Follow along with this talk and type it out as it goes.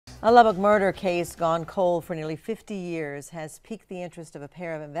A Lubbock murder case gone cold for nearly 50 years has piqued the interest of a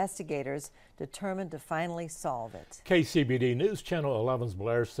pair of investigators determined to finally solve it. KCBD News Channel 11's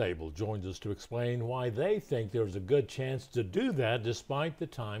Blair Sable joins us to explain why they think there's a good chance to do that despite the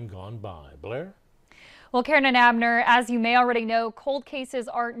time gone by. Blair? Well, Karen and Abner, as you may already know, cold cases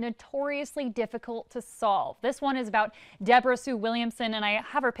are notoriously difficult to solve. This one is about Deborah Sue Williamson, and I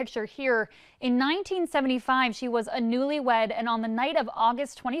have her picture here. In 1975, she was a newlywed, and on the night of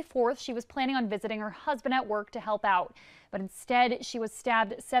August 24th, she was planning on visiting her husband at work to help out. But instead, she was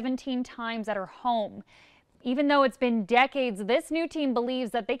stabbed 17 times at her home. Even though it's been decades, this new team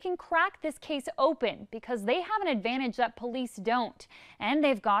believes that they can crack this case open because they have an advantage that police don't, and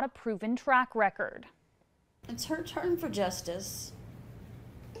they've got a proven track record. It's her turn for justice.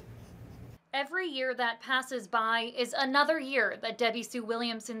 Every year that passes by is another year that Debbie Sue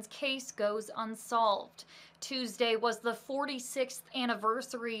Williamson's case goes unsolved. Tuesday was the 46th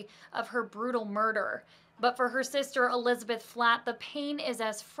anniversary of her brutal murder. But for her sister Elizabeth Flatt, the pain is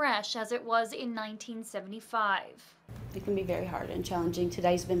as fresh as it was in 1975. It can be very hard and challenging.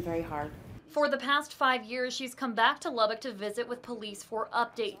 Today's been very hard. For the past 5 years, she's come back to Lubbock to visit with police for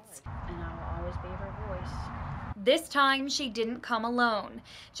updates. And I will always be her voice. This time, she didn't come alone.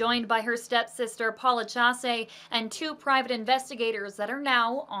 Joined by her stepsister, Paula Chasse, and 2 private investigators that are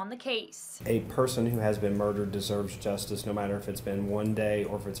now on the case. A person who has been murdered deserves justice, no matter if it's been one day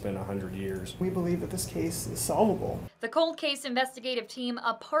or if it's been 100 years. We believe that this case is solvable. The Cold Case Investigative Team,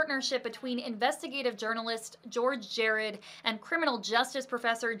 a partnership between investigative journalist George Jared and criminal justice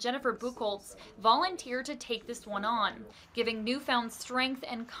professor Jennifer Bucholtz, volunteered to take this one on, giving newfound strength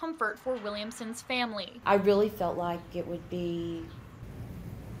and comfort for Williamson's family. I really felt like it would be,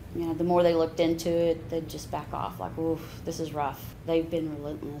 the more they looked into it, they'd just back off, like, oof, this is rough. They've been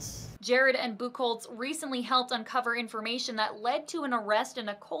relentless. Jared and Bucholtz recently helped uncover information that led to an arrest in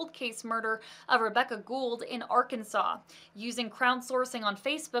a cold case murder of Rebecca Gould in Arkansas, using crowdsourcing on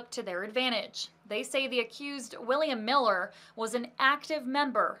Facebook to their advantage. They say the accused, William Miller, was an active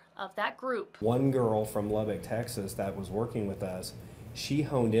member of that group. One girl from Lubbock, Texas that was working with us, she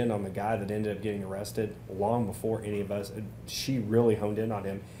honed in on the guy that ended up getting arrested long before any of us. She really honed in on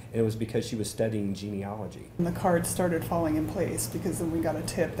him, and it was because she was studying genealogy. And the cards started falling in place because then we got a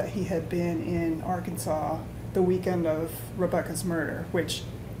tip that he had been in Arkansas the weekend of Rebecca's murder, which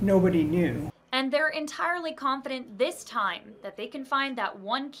nobody knew. And they're entirely confident this time that they can find that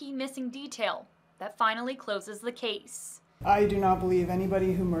one key missing detail that finally closes the case. I do not believe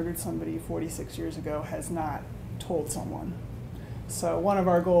anybody who murdered somebody 46 years ago has not told someone. So one of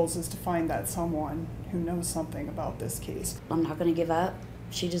our goals is to find that someone who knows something about this case. I'm not going to give up.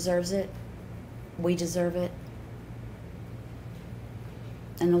 She deserves it. We deserve it.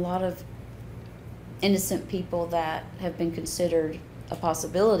 And a lot of innocent people that have been considered a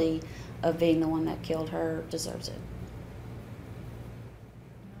possibility of being the one that killed her deserves it.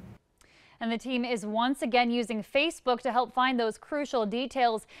 And the team is once again using Facebook to help find those crucial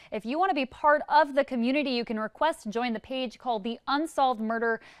details. If you want to be part of the community, you can request to join the page called The Unsolved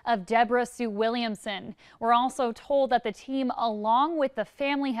Murder of Deborah Sue Williamson. We're also told that the team, along with the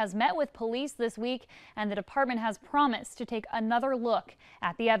family, has met with police this week, and the department has promised to take another look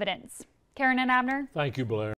at the evidence. Karen and Abner. Thank you, Blair.